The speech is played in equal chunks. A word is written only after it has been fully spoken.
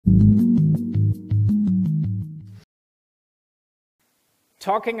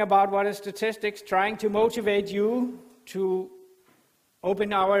talking about what is statistics, trying to motivate you to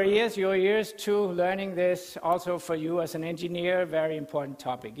open your ears to learning this also for you as an engineer, very important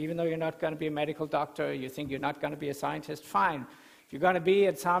topic. Even though you're not going to be a medical doctor, you think you're not going to be a scientist, fine. If you're going to be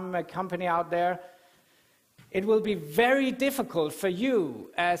at some company out there, it will be very difficult for you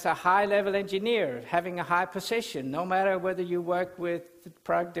as a high-level engineer, having a high position, no matter whether you work with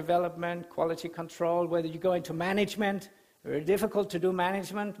product development, quality control, whether you go into management. Very difficult to do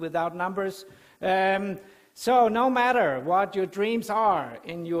management without numbers. So no matter what your dreams are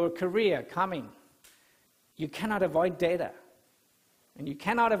in your career coming, you cannot avoid data. And you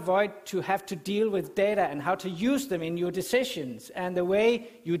cannot avoid to have to deal with data and how to use them in your decisions and the way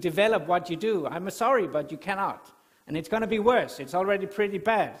you develop what you do. I'm sorry, but you cannot. And it's going to be worse. It's already pretty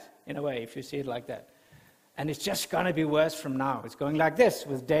bad, in a way, if you see it like that. And it's just going to be worse from now. It's going like this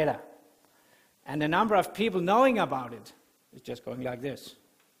with data. And the number of people knowing about it is just going like this,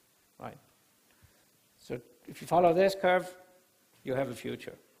 right? So if you follow this curve, you have a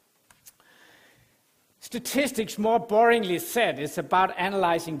future. Statistics, more boringly said, is about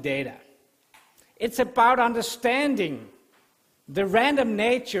analyzing data. It's about understanding the random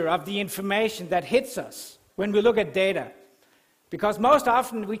nature of the information that hits us when we look at data. Because most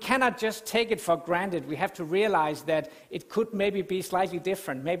often we cannot just take it for granted. We have to realize that it could maybe be slightly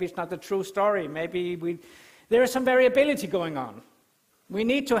different. Maybe it's not the true story. Maybe there is some variability going on. We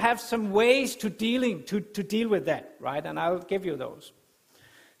need to have some ways to deal with that, right? And I'll give you those.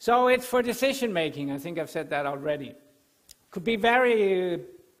 So it's for decision making. I think I've said that already. Could be very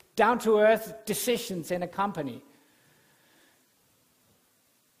down-to-earth decisions in a company.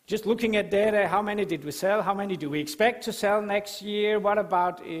 Just looking at data, how many did we sell? How many do we expect to sell next year? What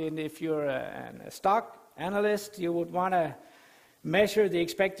about if you're a stock analyst, you would want to measure the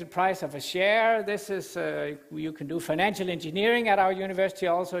expected price of a share. This is, you can do financial engineering at our university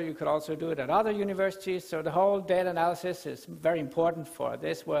also. You could also do it at other universities. So the whole data analysis is very important for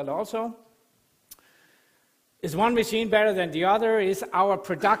this world also. Is one machine better than the other? Is our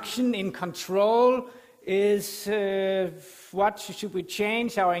production in control? Is what should we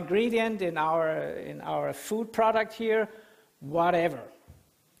change our ingredient in our food product here? Whatever.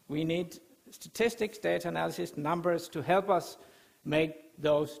 We need statistics, data analysis, numbers to help us make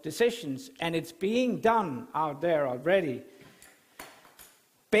those decisions. And it's being done out there already,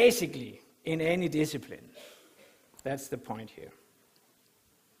 basically in any discipline. That's the point here.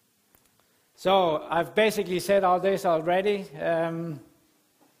 So I've basically said all this already. I'm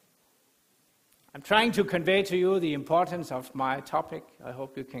trying to convey to you the importance of my topic. I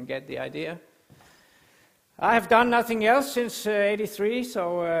hope you can get the idea. I have done nothing else since 83,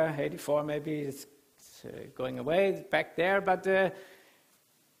 so 84 maybe it's going away back there, but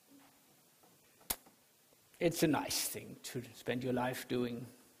it's a nice thing to spend your life doing.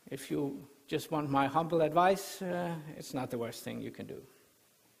 If you just want my humble advice, it's not the worst thing you can do.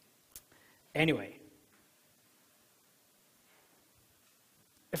 Anyway,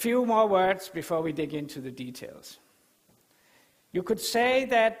 a few more words before we dig into the details. You could say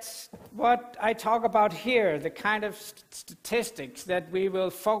that what I talk about here, the kind of statistics that we will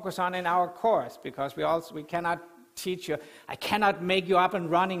focus on in our course, because we cannot teach you, I cannot make you up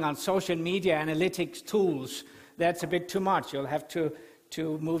and running on social media analytics tools. That's a bit too much. You'll have to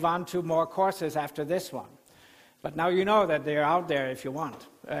move on to more courses after this one. But now you know that they're out there if you want.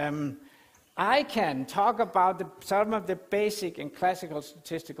 I can talk about some of the basic and classical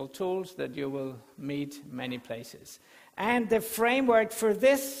statistical tools that you will meet many places. And the framework for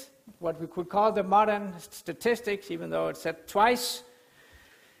this, what we could call the modern statistics, even though it's said twice,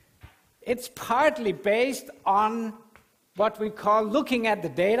 it's partly based on what we call looking at the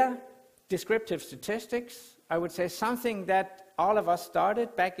data, descriptive statistics. I would say something that all of us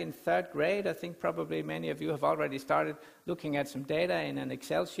started back in 3rd grade. I think probably many of you have already started looking at some data in an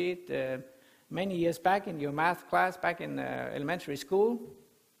Excel sheet many years back in your math class, back in elementary school.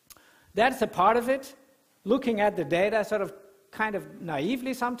 That's a part of it. Looking at the data sort of kind of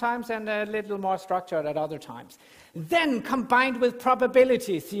naively sometimes and a little more structured at other times. Then combined with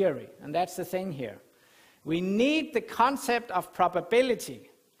probability theory, and that's the thing here. We need the concept of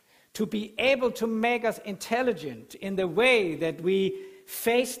probability to be able to make us intelligent in the way that we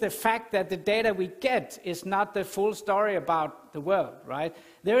face the fact that the data we get is not the full story about the world, right?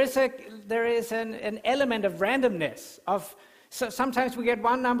 There is an element of randomness. So sometimes we get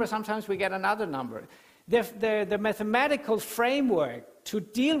one number, sometimes we get another number. The mathematical framework to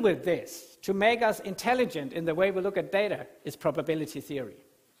deal with this, to make us intelligent in the way we look at data, is probability theory.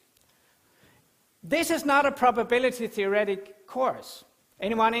 This is not a probability theoretic course.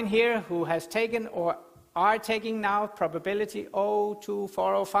 Anyone in here who has taken or are taking now, probability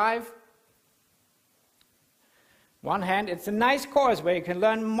 02405. One hand, it's a nice course where you can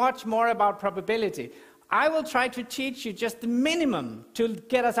learn much more about probability. I will try to teach you just the minimum to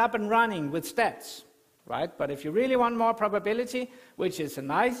get us up and running with stats, right? But if you really want more probability, which is a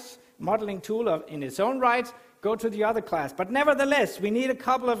nice modeling tool in its own right, go to the other class. But nevertheless, we need a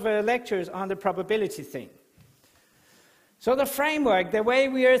couple of lectures on the probability thing. So the framework, the way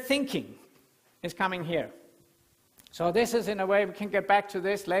we are thinking, is coming here. So this is, in a way, we can get back to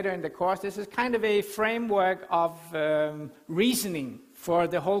this later in the course, this is kind of a framework of reasoning for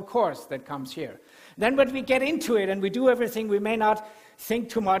the whole course that comes here. Then when we get into it and we do everything, we may not think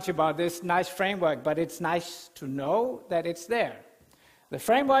too much about this nice framework, but it's nice to know that it's there. The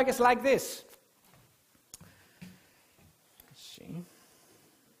framework is like this. Let's see.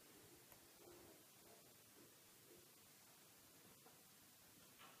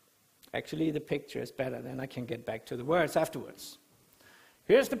 Actually, the picture is better, then I can get back to the words afterwards.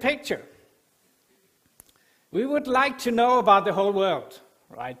 Here's the picture. We would like to know about the whole world,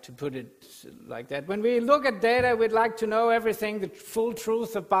 right, to put it like that. When we look at data, we'd like to know everything, the full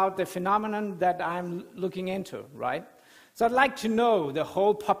truth about the phenomenon that I'm looking into, right? So I'd like to know the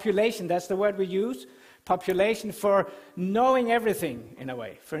whole population, that's the word we use, population, for knowing everything, in a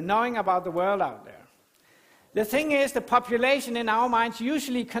way, for knowing about the world out there. The thing is, the population in our minds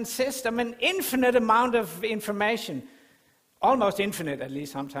usually consists of an infinite amount of information, almost infinite at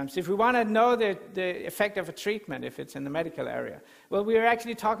least sometimes. If we want to know the effect of a treatment, if it's in the medical area, well, we are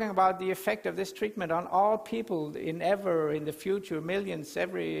actually talking about the effect of this treatment on all people in the future, millions,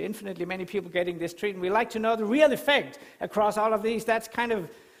 infinitely many people getting this treatment. We like to know the real effect across all of these. That's kind of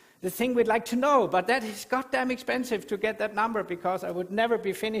the thing we'd like to know, but that is goddamn expensive to get that number, because I would never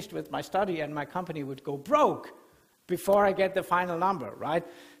be finished with my study and my company would go broke before I get the final number, right?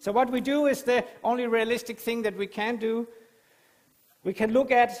 So what we do is the only realistic thing that we can do. We can look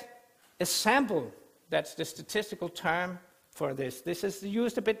at a sample. That's the statistical term for this. This is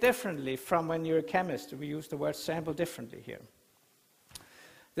used a bit differently from when you're a chemist. We use the word sample differently here.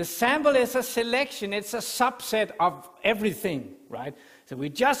 The sample is a selection, it's a subset of everything, right? So we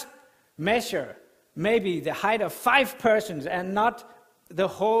just measure maybe the height of 5 persons and not the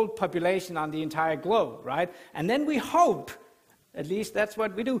whole population on the entire globe, right? And then we hope, at least that's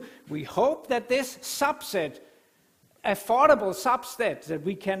what we do, we hope that this subset, affordable subset that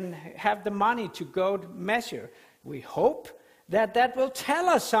we can have the money to go to measure, we hope that that will tell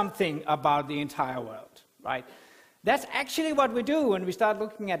us something about the entire world, right? That's actually what we do when we start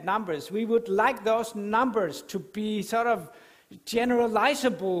looking at numbers. We would like those numbers to be sort of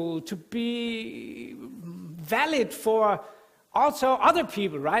generalizable, to be valid for also other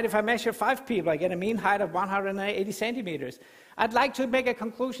people, right? If I measure 5 people, I get a mean height of 180 centimeters. I'd like to make a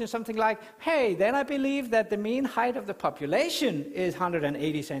conclusion, something like, hey, then I believe that the mean height of the population is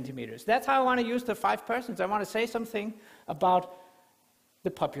 180 centimeters. That's how I want to use the 5 persons. I want to say something about the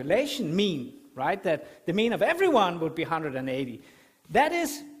population mean, right? That the mean of everyone would be 180. That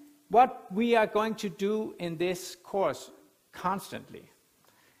is what we are going to do in this course constantly.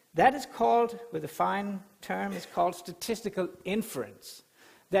 That is called, with a fine term, it's called statistical inference.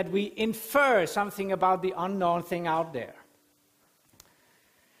 That we infer something about the unknown thing out there.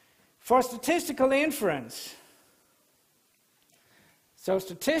 For statistical inference, so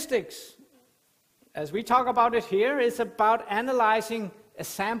statistics, as we talk about it here, is about analyzing a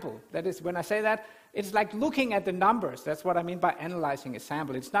sample. That is, when I say that, it's like looking at the numbers. That's what I mean by analyzing a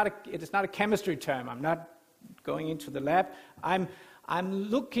sample. It is not a chemistry term. I'm not going into the lab. I'm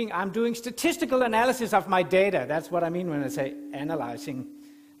doing statistical analysis of my data. That's what I mean when I say analyzing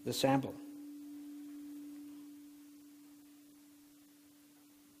the sample.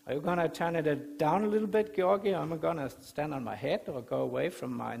 Are you going to turn it down a little bit, Georgi? Am I going to stand on my head or go away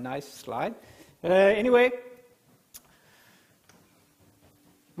from my nice slide? Anyway,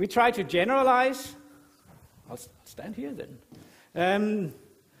 we try to generalize. I'll stand here then.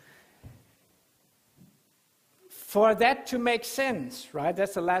 For that to make sense, right?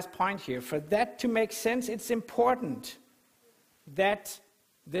 That's the last point here. For that to make sense, it's important that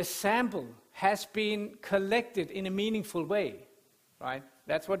the sample has been collected in a meaningful way, right?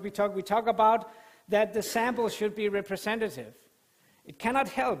 That's what we talk. We talk about that the sample should be representative. It cannot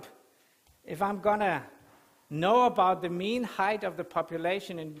help if I'm going to know about the mean height of the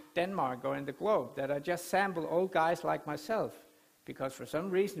population in Denmark or in the globe, that I just sample old guys like myself. Because for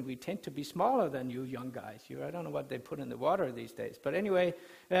some reason we tend to be smaller than you young guys. I don't know what they put in the water these days. But anyway,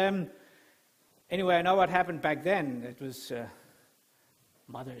 I know what happened back then. It was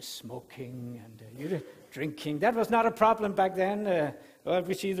mothers smoking and drinking. That was not a problem back then. Well,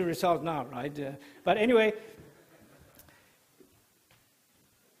 we see the result now, right? But anyway,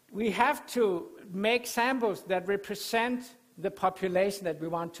 we have to make samples that represent the population that we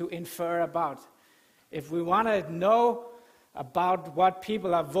want to infer about. If we want to know about what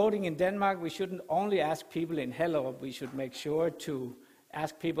people are voting in Denmark, we shouldn't only ask people in Hellerup. We should make sure to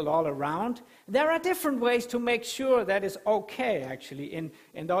ask people all around. There are different ways to make sure that is okay, actually.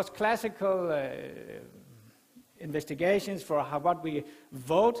 In those classical investigations for what we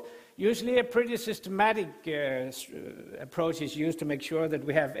vote, usually a pretty systematic approach is used to make sure that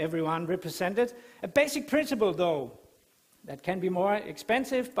we have everyone represented. A basic principle, though, that can be more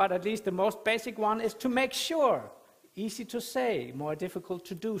expensive, but at least the most basic one is to make sure, easy to say, more difficult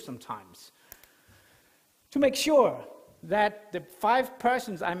to do sometimes, to make sure that the 5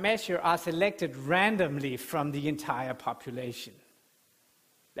 persons I measure are selected randomly from the entire population.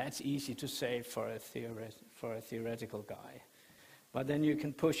 That's easy to say for a theoretical guy. But then you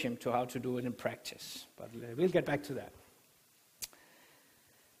can push him to how to do it in practice. But we'll get back to that.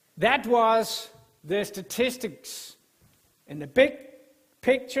 That was the statistics in the big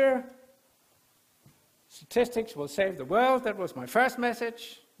picture. Statistics will save the world. That was my first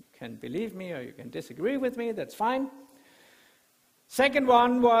message. You can believe me or you can disagree with me. That's fine. Second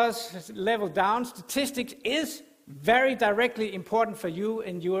one was level down. Statistics is very directly important for you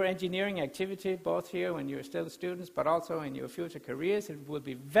in your engineering activity, both here when you're still students, but also in your future careers. It will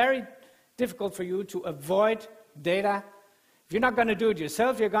be very difficult for you to avoid data. If you're not going to do it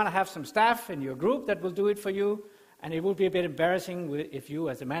yourself, you're going to have some staff in your group that will do it for you, and it will be a bit embarrassing if you,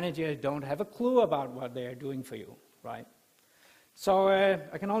 as a manager, don't have a clue about what they are doing for you, right? So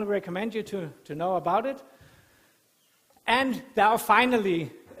I can only recommend you to know about it. And now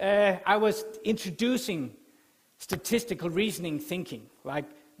finally, I was introducing statistical reasoning thinking. Like,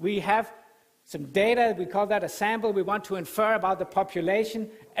 we have some data, we call that a sample, we want to infer about the population,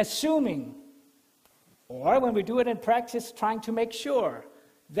 assuming, or when we do it in practice, trying to make sure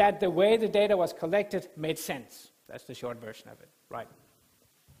that the way the data was collected made sense. That's the short version of it, right?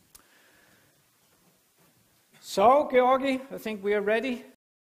 So, Georgi, I think we are ready.